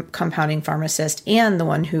a compounding pharmacist and the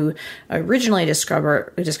one who originally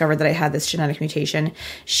discovered that I had this genetic mutation,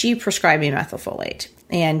 she prescribed me methylfolate.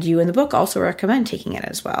 And you in the book also recommend taking it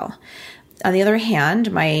as well. On the other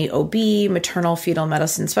hand, my OB, maternal fetal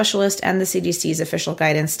medicine specialist, and the CDC's official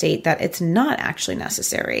guidance state that it's not actually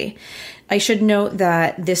necessary. I should note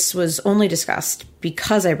that this was only discussed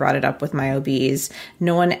because I brought it up with my OBs.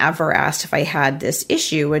 No one ever asked if I had this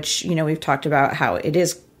issue, which, we've talked about how it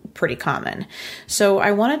is pretty common. So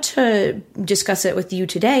I wanted to discuss it with you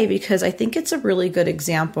today because I think it's a really good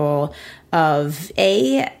example of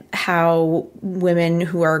how women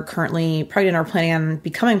who are currently pregnant or planning on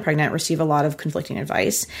becoming pregnant receive a lot of conflicting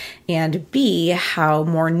advice, and B, how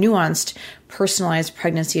more nuanced, personalized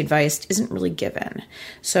pregnancy advice isn't really given.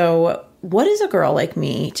 So what is a girl like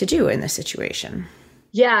me to do in this situation?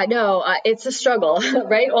 Yeah, no, it's a struggle,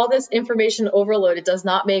 right? All this information overload, it does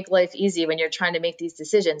not make life easy when you're trying to make these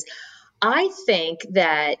decisions. I think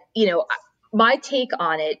that, my take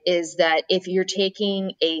on it is that if you're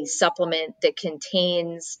taking a supplement that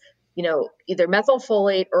contains, either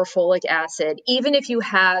methylfolate or folic acid, even if you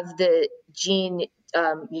have the gene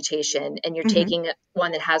mutation and you're taking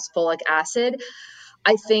one that has folic acid,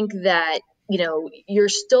 I think that, you're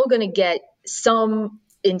still going to get some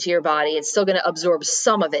into your body. It's still going to absorb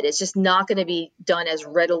some of it. It's just not going to be done as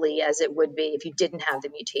readily as it would be if you didn't have the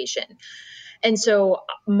mutation. And so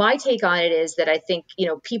my take on it is that I think,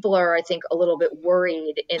 people are, a little bit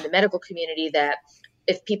worried in the medical community that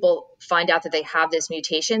if people find out that they have this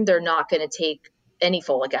mutation, they're not going to take any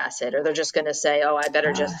folic acid, or they're just going to say, oh, I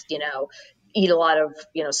better just, eat a lot of,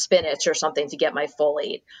 spinach or something to get my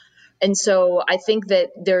folate. And so I think that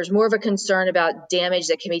there's more of a concern about damage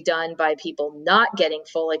that can be done by people not getting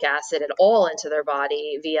folic acid at all into their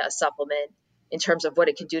body via a supplement, in terms of what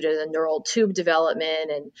it could do to the neural tube development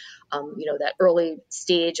and, that early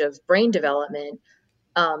stage of brain development.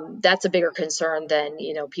 That's a bigger concern than,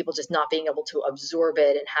 people just not being able to absorb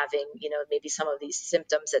it and having, maybe some of these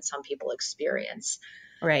symptoms that some people experience.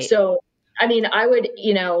 Right. So, I would,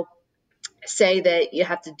 say that you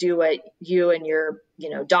have to do what you and your,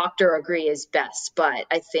 doctor agree is best. But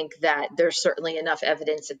I think that there's certainly enough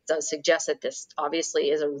evidence that does suggest that this obviously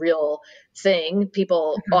is a real thing.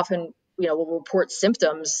 People often, will report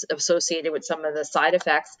symptoms associated with some of the side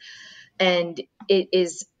effects. And it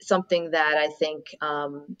is something that I think,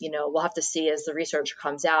 we'll have to see as the research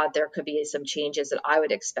comes out. There could be some changes that I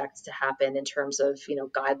would expect to happen in terms of,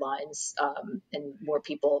 guidelines, and more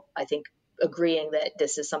people, I think, agreeing that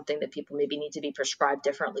this is something that people maybe need to be prescribed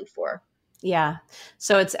differently for. Yeah.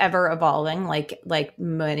 So it's ever evolving, like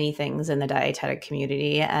many things in the dietetic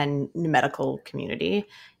community and medical community.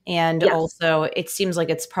 And Yes. Also it seems like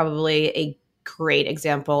it's probably a great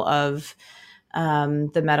example of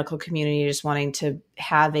the medical community just wanting to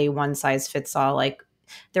have a one size fits all. Like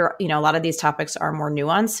there, a lot of these topics are more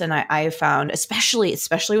nuanced. And I have found, especially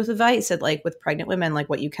with advice that like with pregnant women, like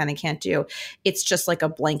what you can and can't do, it's just like a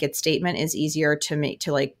blanket statement is easier to make,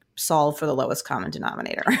 to like solve for the lowest common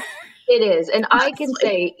denominator. It is. And I can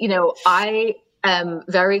say, I am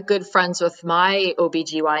very good friends with my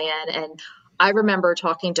OBGYN, and I remember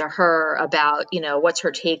talking to her about, what's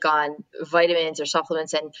her take on vitamins or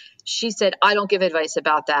supplements. And she said, I don't give advice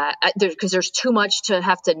about that because there's too much to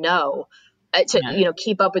have to know to,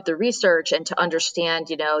 keep up with the research and to understand,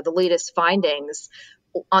 the latest findings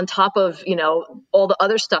on top of, all the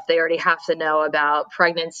other stuff they already have to know about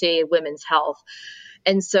pregnancy, women's health.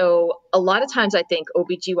 And so a lot of times I think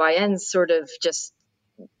OBGYNs sort of just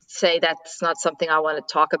say that's not something I want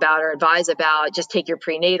to talk about or advise about. Just take your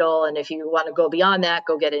prenatal. And if you want to go beyond that,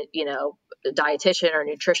 go get a dietitian or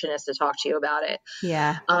nutritionist to talk to you about it.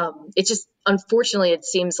 Yeah. It's just, unfortunately, it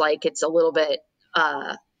seems like it's a little bit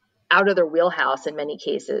out of their wheelhouse in many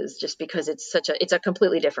cases, just because it's a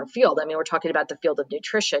completely different field. I mean, we're talking about the field of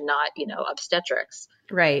nutrition, not, obstetrics.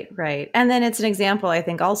 Right. And then it's an example, I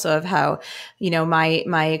think, also of how,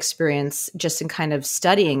 my experience just in kind of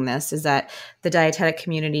studying this is that the dietetic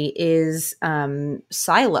community is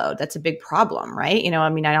siloed. That's a big problem, right? I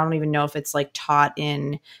don't even know if it's like taught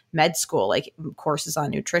in med school, like courses on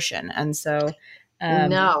nutrition. And so,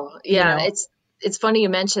 no, yeah, it's funny you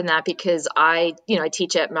mentioned that because I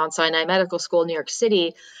teach at Mount Sinai Medical School in New York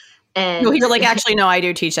City. And you're like, actually, no, I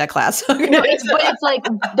do teach that class. No, it's like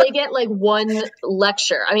they get like one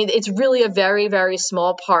lecture. I mean, it's really a very, very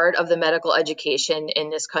small part of the medical education in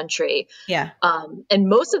this country. Yeah. And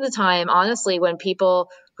most of the time, honestly, when people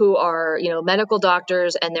who are, medical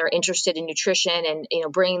doctors and they're interested in nutrition and,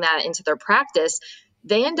 bringing that into their practice,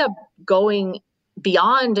 they end up going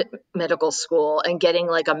beyond medical school and getting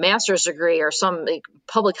like a master's degree or some like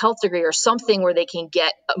public health degree or something where they can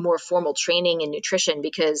get a more formal training in nutrition,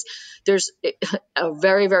 because there's a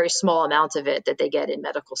very, very small amount of it that they get in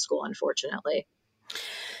medical school, unfortunately.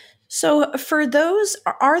 So for those,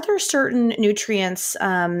 are there certain nutrients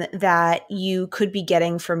that you could be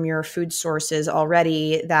getting from your food sources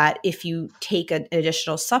already that if you take an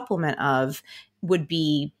additional supplement of would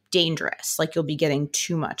be dangerous, like you'll be getting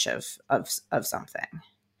too much of something?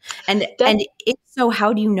 And if so,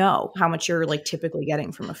 how do you know how much you're like typically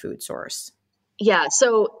getting from a food source? Yeah.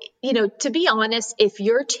 So, to be honest, if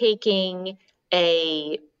you're taking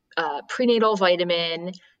a prenatal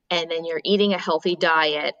vitamin and then you're eating a healthy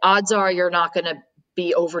diet, odds are you're not going to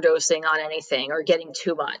be overdosing on anything or getting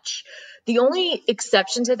too much. The only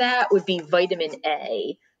exception to that would be vitamin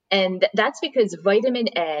A. And that's because vitamin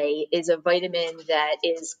A is a vitamin that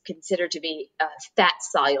is considered to be a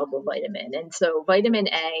fat-soluble vitamin. And so vitamin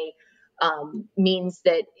A means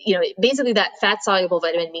that, basically that fat-soluble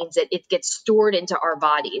vitamin means that it gets stored into our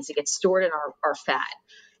bodies. It gets stored in our fat.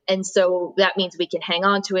 And so that means we can hang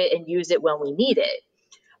on to it and use it when we need it.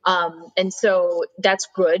 And so that's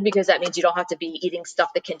good because that means you don't have to be eating stuff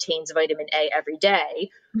that contains vitamin A every day.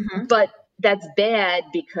 Mm-hmm. But that's bad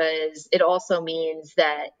because it also means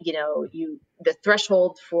that, the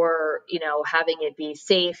threshold for, having it be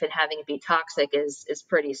safe and having it be toxic is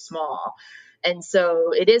pretty small. And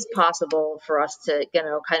so it is possible for us to,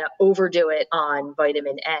 kind of overdo it on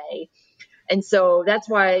vitamin A. And so that's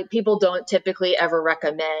why people don't typically ever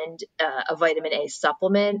recommend a vitamin A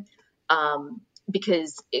supplement,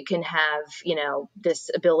 because it can have, this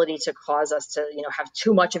ability to cause us to, have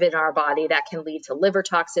too much of it in our body that can lead to liver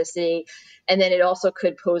toxicity. And then it also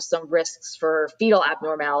could pose some risks for fetal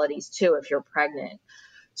abnormalities too, if you're pregnant.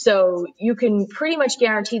 So you can pretty much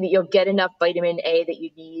guarantee that you'll get enough vitamin A that you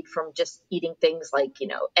need from just eating things like,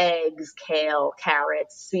 eggs, kale,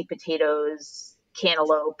 carrots, sweet potatoes,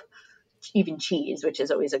 cantaloupe, even cheese, which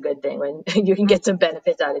is always a good thing when you can get some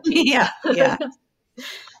benefits out of cheese. Yeah.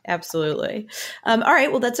 Absolutely. All right.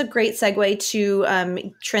 Well, that's a great segue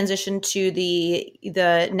to transition to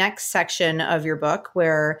the next section of your book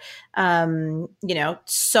where,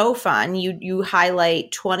 so fun. You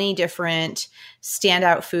highlight 20 different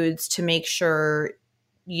standout foods to make sure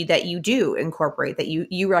that you do incorporate, that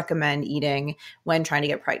you recommend eating when trying to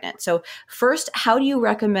get pregnant. So first, how do you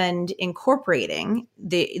recommend incorporating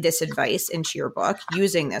this advice into your book,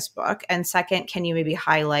 using this book? And second, can you maybe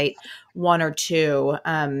highlight one or two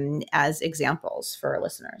as examples for our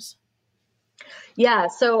listeners? Yeah.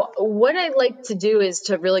 So what I like to do is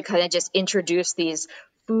to really kind of just introduce these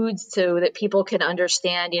foods so that people can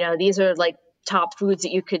understand, these are like top foods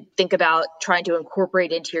that you could think about trying to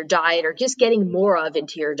incorporate into your diet or just getting more of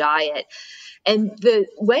into your diet. And the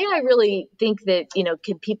way I really think that,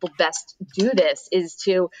 can people best do this is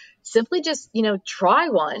to simply just, try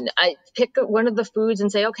one. I pick one of the foods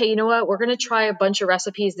and say, okay, you know what, we're going to try a bunch of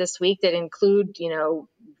recipes this week that include,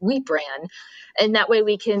 wheat bran. And that way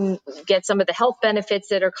we can get some of the health benefits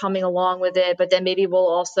that are coming along with it. But then maybe we'll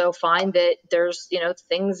also find that there's,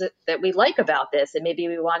 things that we like about this. And maybe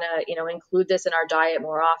we want to, include this in our diet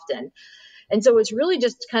more often. And so it's really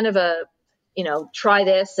just kind of a, try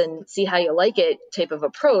this and see how you like it type of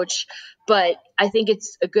approach. But I think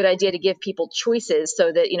it's a good idea to give people choices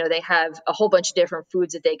so that, they have a whole bunch of different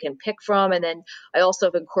foods that they can pick from. And then I also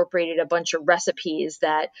have incorporated a bunch of recipes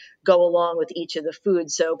that go along with each of the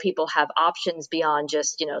foods. So people have options beyond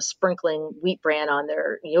just, sprinkling wheat bran on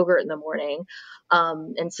their yogurt in the morning.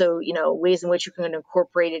 And so, ways in which you can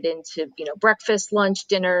incorporate it into, breakfast, lunch,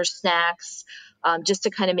 dinner, snacks, just to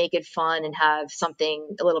kind of make it fun and have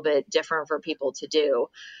something a little bit different for people to do.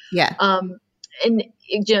 Yeah. And,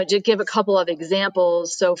 to give a couple of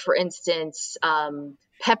examples. So for instance,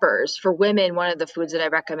 peppers for women, one of the foods that I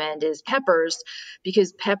recommend is peppers,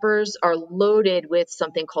 because peppers are loaded with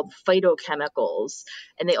something called phytochemicals.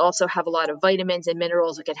 And they also have a lot of vitamins and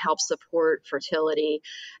minerals that can help support fertility.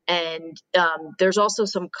 And there's also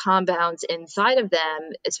some compounds inside of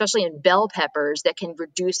them, especially in bell peppers, that can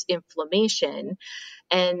reduce inflammation.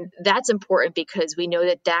 And that's important because we know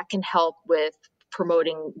that can help with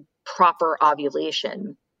promoting proper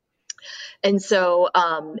ovulation. And so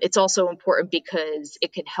it's also important because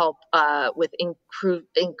it can help with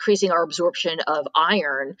increasing our absorption of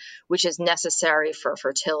iron, which is necessary for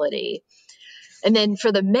fertility. And then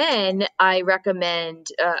for the men, I recommend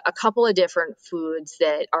a couple of different foods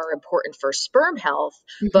that are important for sperm health.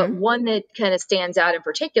 Mm-hmm. But one that kind of stands out in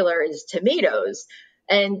particular is tomatoes.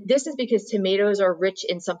 And this is because tomatoes are rich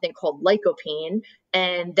in something called lycopene.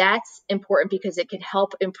 And that's important because it can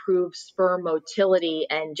help improve sperm motility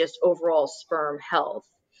and just overall sperm health.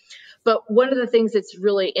 But one of the things that's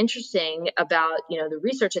really interesting about, the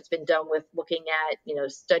research that's been done with looking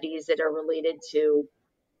at, studies that are related to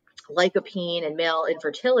lycopene and male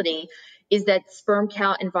infertility is that sperm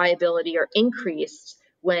count and viability are increased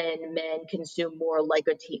when men consume more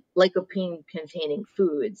lycopene containing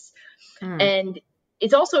foods. And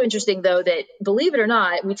it's also interesting, though, that believe it or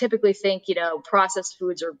not, we typically think, processed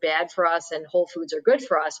foods are bad for us and whole foods are good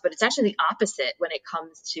for us. But it's actually the opposite when it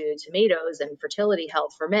comes to tomatoes and fertility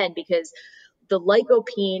health for men, because the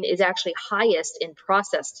lycopene is actually highest in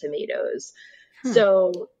processed tomatoes.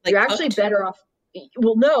 So like you're actually better off.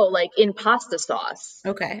 Well, no, like in pasta sauce.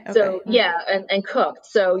 Okay. So yeah, and cooked.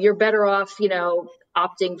 So you're better off,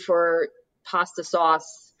 opting for pasta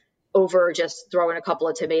sauce over just throwing a couple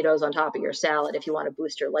of tomatoes on top of your salad if you want to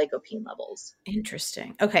boost your lycopene levels.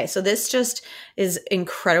 Interesting. Okay. So this just is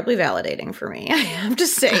incredibly validating for me, I have to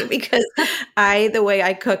say, because the way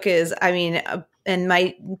I cook is, and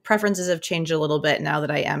my preferences have changed a little bit now that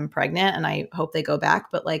I am pregnant, and I hope they go back.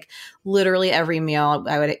 But like literally every meal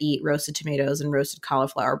I would eat roasted tomatoes and roasted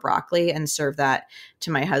cauliflower broccoli and serve that to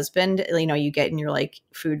my husband. You get in your like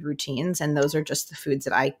food routines, and those are just the foods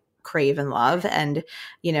that I crave and love. And,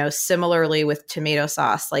 similarly with tomato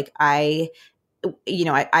sauce, like I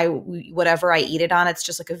whatever I eat it on, it's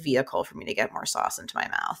just like a vehicle for me to get more sauce into my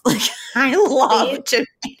mouth. Like I love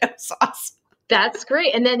tomato sauce. That's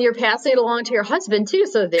great. And then you're passing it along to your husband too.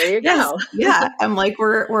 So there you go. Yeah. I'm like,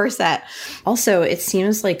 we're set. Also, it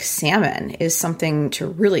seems like salmon is something to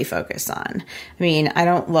really focus on. I mean, I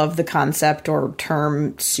don't love the concept or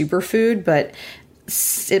term superfood, but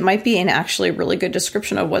it might be an actually really good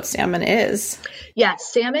description of what salmon is. Yeah,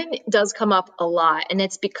 salmon does come up a lot, and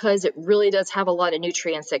it's because it really does have a lot of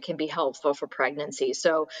nutrients that can be helpful for pregnancy.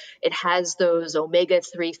 So it has those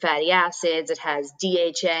omega-3 fatty acids, it has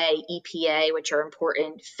DHA, EPA, which are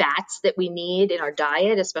important fats that we need in our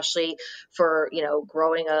diet, especially for,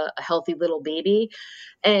 growing a healthy little baby.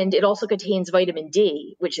 And it also contains vitamin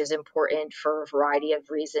D, which is important for a variety of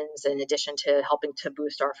reasons, in addition to helping to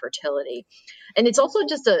boost our fertility. And it's also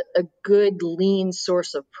just a good lean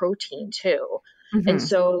source of protein too. Mm-hmm. And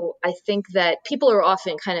so I think that people are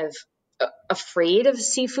often kind of afraid of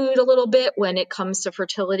seafood a little bit when it comes to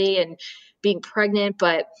fertility and being pregnant.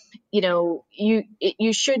 But,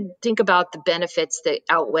 you should think about the benefits that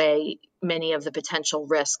outweigh many of the potential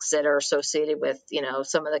risks that are associated with,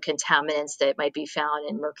 some of the contaminants that might be found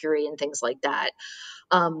in mercury and things like that.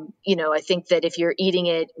 I think that if you're eating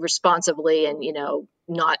it responsibly and,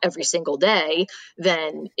 not every single day,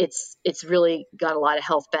 then it's really got a lot of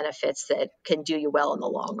health benefits that can do you well in the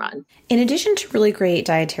long run. In addition to really great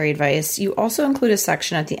dietary advice, you also include a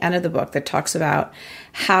section at the end of the book that talks about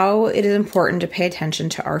how it is important to pay attention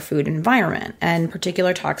to our food environment and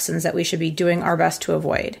particular toxins that we should be doing our best to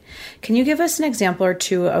avoid. Can you give us an example or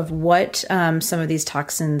two of what some of these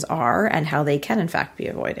toxins are and how they can in fact be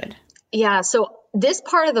avoided? Yeah, so this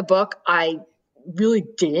part of the book, I really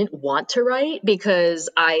didn't want to write because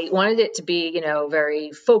I wanted it to be,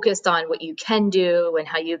 very focused on what you can do and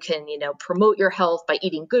how you can, promote your health by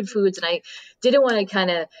eating good foods. And I didn't want to kind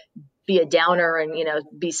of be a downer and,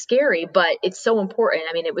 be scary, but it's so important.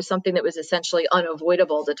 I mean, it was something that was essentially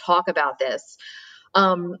unavoidable to talk about this.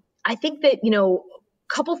 I think that,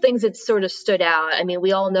 couple things that sort of stood out. I mean,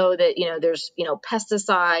 we all know that, there's,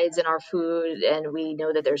 pesticides in our food, and we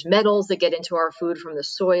know that there's metals that get into our food from the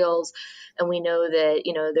soils. And we know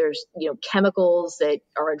that, there's, chemicals that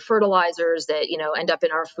are in fertilizers that, end up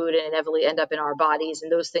in our food and inevitably end up in our bodies.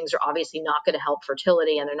 And those things are obviously not going to help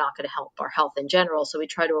fertility, and they're not going to help our health in general. So we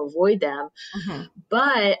try to avoid them. Mm-hmm.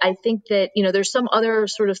 But I think that, there's some other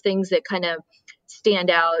sort of things that kind of stand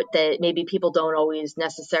out that maybe people don't always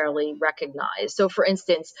necessarily recognize. So for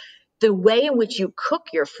instance, the way in which you cook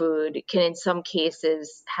your food can in some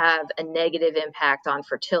cases have a negative impact on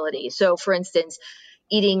fertility. So for instance,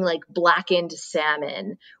 eating like blackened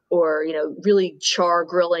salmon or, really char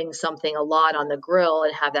grilling something a lot on the grill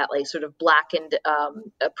and have that like sort of blackened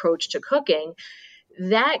approach to cooking,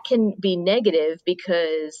 that can be negative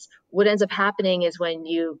because what ends up happening is when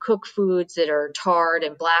you cook foods that are tarred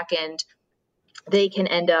and blackened, they can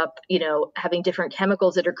end up, having different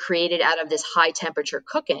chemicals that are created out of this high temperature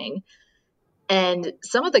cooking. And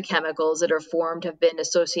some of the chemicals that are formed have been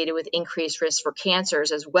associated with increased risk for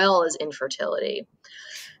cancers as well as infertility.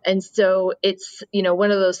 And so it's, one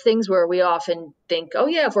of those things where we often think, oh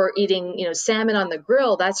yeah, if we're eating, salmon on the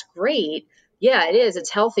grill, that's great. Yeah, it is. It's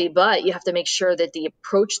healthy, but you have to make sure that the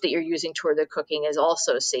approach that you're using toward the cooking is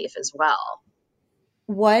also safe as well.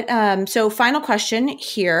 So final question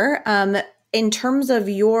here. In terms of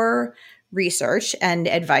your research and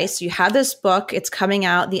advice, you have this book. It's coming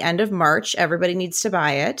out the end of March. Everybody needs to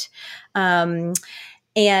buy it.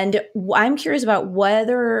 And I'm curious about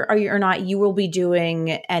whether or not you will be doing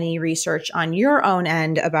any research on your own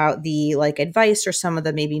end about the advice or some of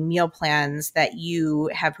the maybe meal plans that you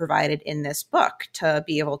have provided in this book to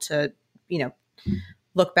be able to,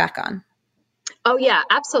 look back on. Oh, yeah,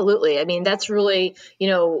 absolutely. I mean, that's really,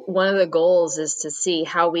 one of the goals is to see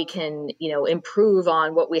how we can, improve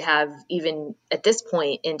on what we have even at this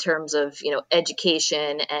point in terms of,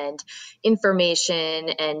 education and information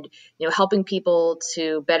and, helping people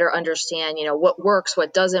to better understand, what works,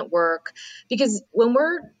 what doesn't work. Because when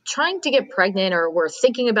we're trying to get pregnant or we're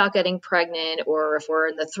thinking about getting pregnant or if we're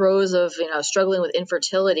in the throes of, struggling with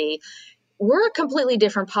infertility, we're a completely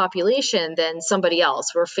different population than somebody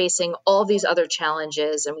else. We're facing all these other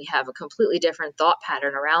challenges and we have a completely different thought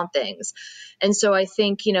pattern around things. And so I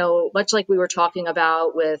think, much like we were talking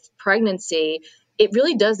about with pregnancy, it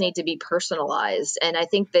really does need to be personalized. And I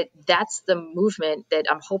think that that's the movement that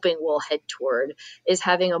I'm hoping we'll head toward, is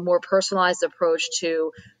having a more personalized approach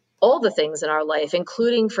to all the things in our life,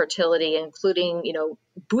 including fertility, including,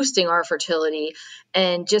 boosting our fertility,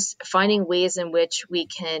 and just finding ways in which we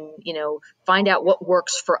can, find out what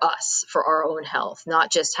works for us, for our own health,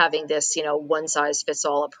 not just having this, one size fits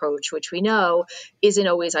all approach, which we know isn't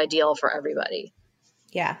always ideal for everybody.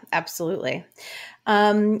 Yeah, absolutely.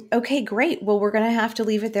 Okay, great. Well, we're going to have to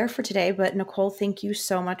leave it there for today, but Nicole, thank you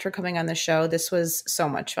so much for coming on the show. This was so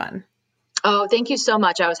much fun. Oh, thank you so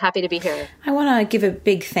much. I was happy to be here. I want to give a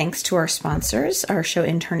big thanks to our sponsors. Our show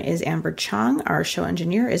intern is Amber Chong. Our show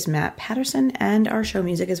engineer is Matt Patterson. And our show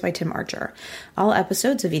music is by Tim Archer. All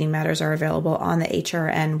episodes of Eating Matters are available on the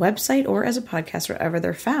HRN website or as a podcast wherever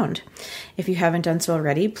they're found. If you haven't done so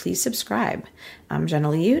already, please subscribe. I'm Jenna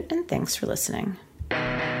Liute, and thanks for listening.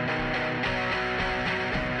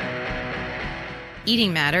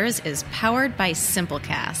 Eating Matters is powered by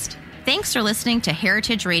Simplecast. Thanks for listening to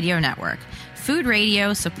Heritage Radio Network, food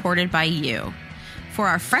radio supported by you. For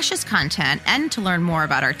our freshest content and to learn more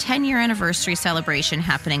about our 10-year anniversary celebration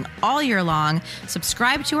happening all year long,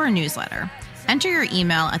 subscribe to our newsletter. Enter your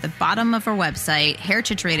email at the bottom of our website,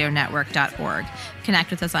 heritageradionetwork.org. Connect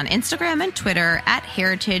with us on Instagram and Twitter at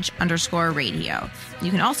heritage_radio. You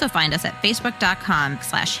can also find us at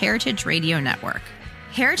facebook.com/Heritage Radio Network.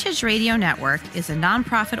 Heritage Radio Network is a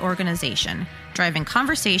nonprofit organization driving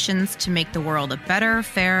conversations to make the world a better,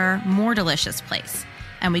 fairer, more delicious place.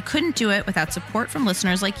 And we couldn't do it without support from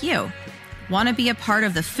listeners like you. Want to be a part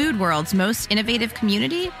of the food world's most innovative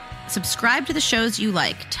community? Subscribe to the shows you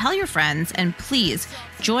like, tell your friends, and please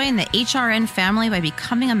join the HRN family by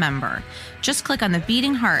becoming a member. Just click on the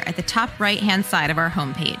beating heart at the top right-hand side of our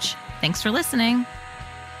homepage. Thanks for listening.